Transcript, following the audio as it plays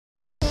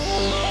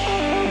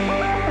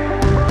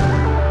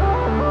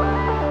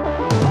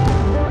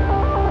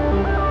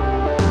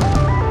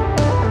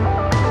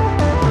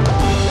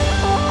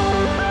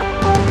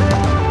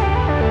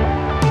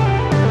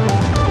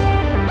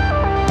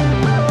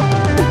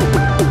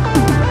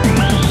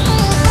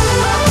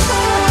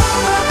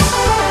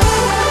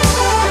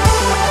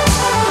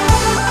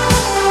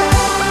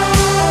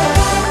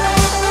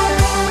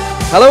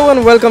Hello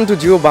and welcome to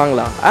Jiyo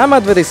Bangla. I am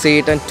Advait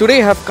Seth and today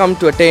I have come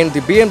to attend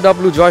the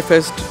BMW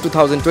JoyFest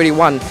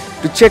 2021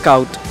 to check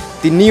out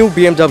the new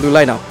BMW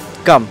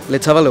lineup. Come,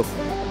 let's have a look.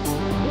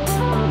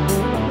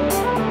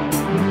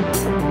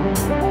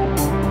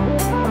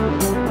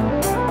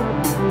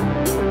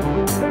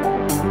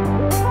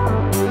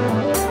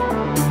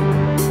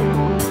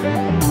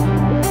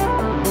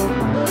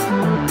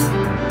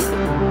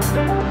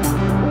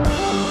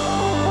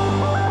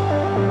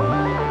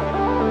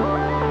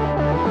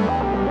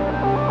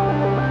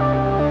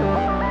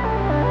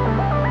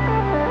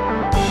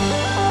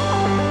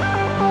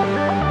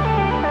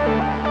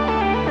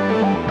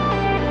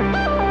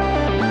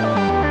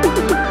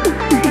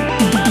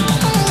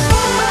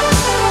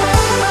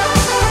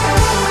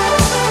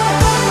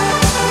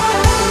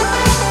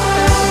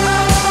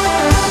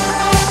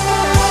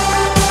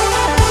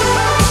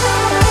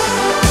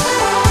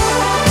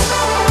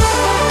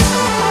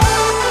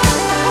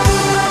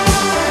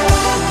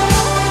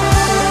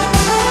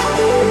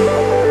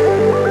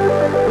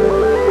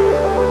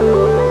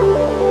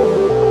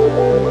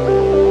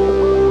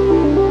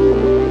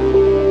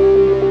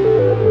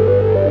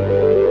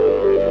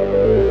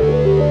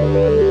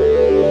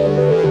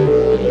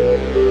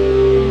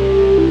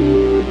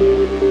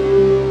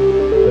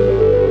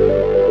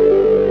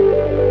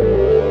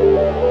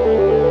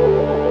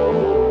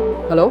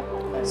 Hello.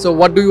 So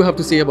what do you have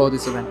to say about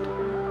this event?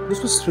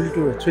 This was thrill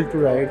to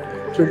ride.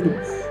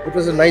 It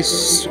was a nice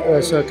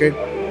circuit.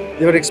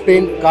 They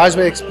were cars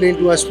were explained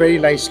to us very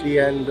nicely,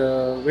 and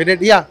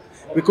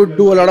we could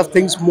do a lot of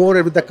things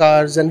more with the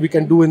cars than we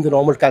can do in the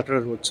normal Calcutta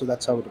road. So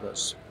that's how it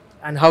was.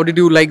 And how did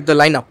you like the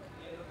lineup?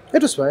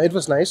 It was fine. It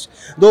was nice,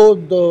 though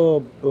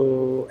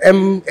the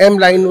M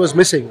line was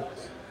missing.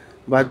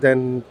 But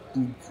then,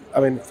 I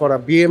mean, for a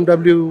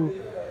BMW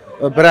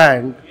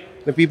brand,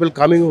 the people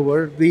coming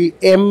over, the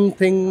M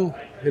thing,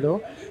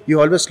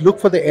 you always look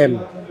for the M,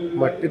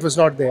 but it was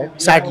not there,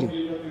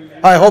 sadly.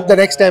 I hope the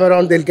next time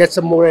around they'll get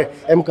some more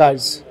M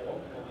cars.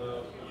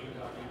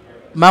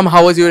 Ma'am,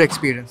 how was your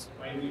experience?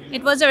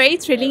 It was a very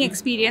thrilling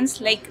experience.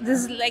 Like this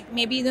is like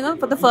maybe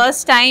for the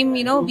first time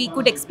we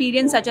could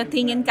experience such a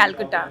thing in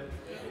Calcutta.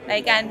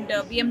 And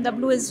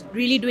BMW is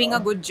really doing a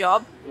good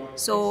job.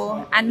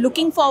 So and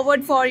looking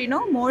forward for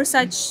more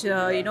such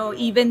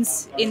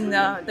events in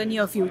the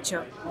near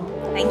future.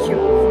 Thank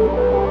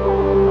you.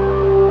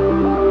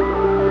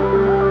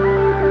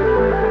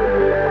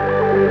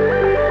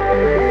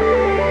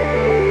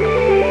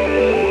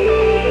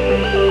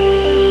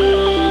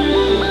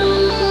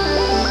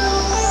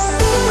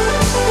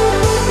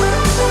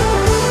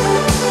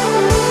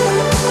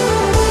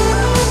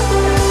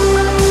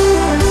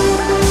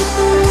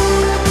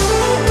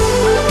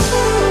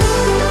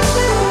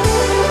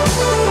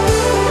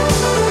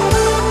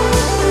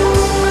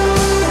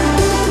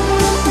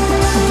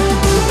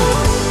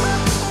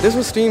 This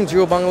was Team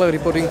Jiyo Bangla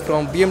reporting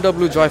from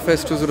BMW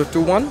JoyFest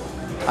 2021.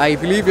 I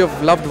believe you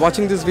have loved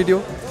watching this video.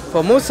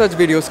 For more such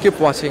videos, keep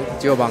watching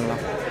Jiyo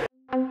Bangla.